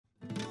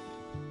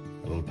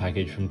beautiful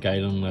package from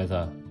Galen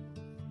Leather.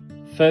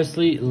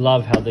 Firstly,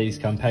 love how these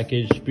come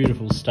packaged.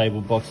 Beautiful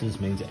stable boxes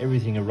means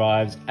everything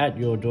arrives at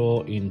your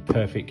door in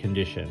perfect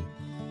condition.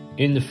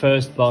 In the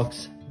first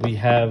box, we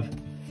have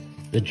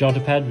the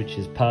jotter pad, which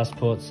is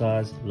passport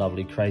size,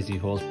 lovely Crazy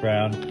Horse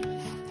brown,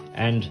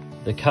 and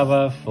the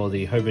cover for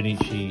the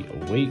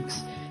Hobonichi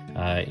Weeks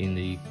in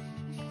the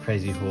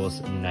Crazy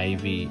Horse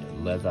navy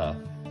leather.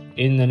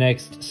 In the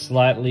next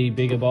slightly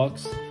bigger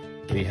box,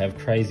 we have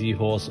Crazy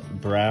Horse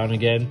brown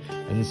again,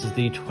 and this is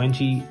the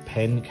 20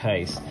 pen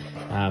case.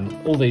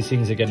 All these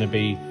things are going to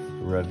be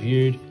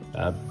reviewed,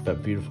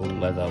 but beautiful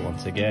leather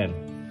once again.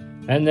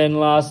 And then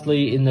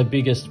lastly, in the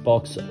biggest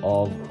box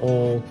of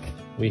all,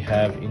 we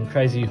have in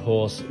Crazy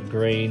Horse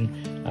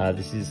green,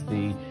 this is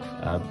the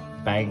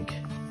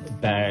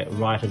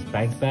writer's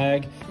bank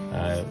bag,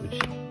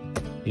 which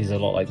is a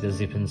lot like the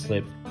zip and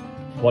slip.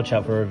 Watch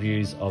out for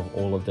reviews of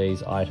all of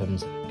these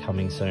items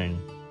coming soon.